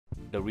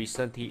The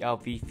recent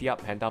TLV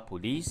Fiat Panda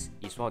Police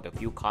is one of the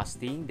few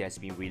castings that has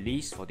been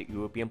released for the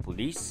European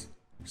police.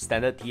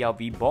 Standard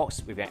TLV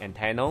box with an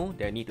antenna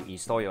that you need to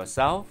install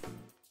yourself.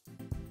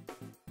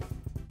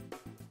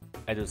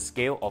 At the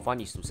scale of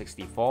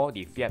 1:64,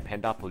 the Fiat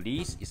Panda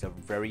Police is a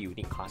very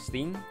unique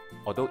casting.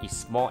 Although it's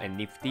small and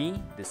nifty,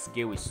 the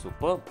scale is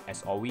superb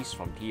as always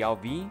from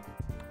TLV.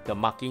 The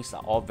markings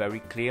are all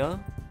very clear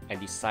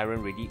and the siren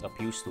really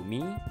appeals to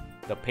me.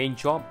 The paint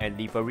job and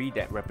livery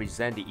that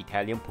represent the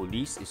Italian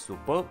police is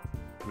superb.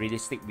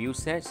 Realistic wheel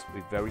sets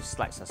with very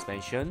slight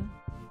suspension.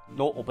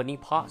 No opening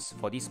parts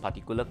for this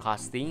particular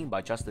casting,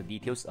 but just the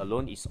details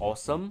alone is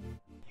awesome.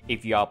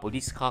 If you are a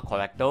police car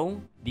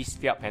collector, this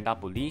Fiat Panda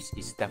Police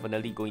is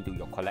definitely going to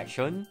your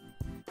collection.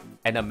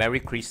 And a Merry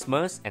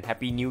Christmas and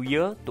Happy New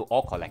Year to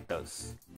all collectors.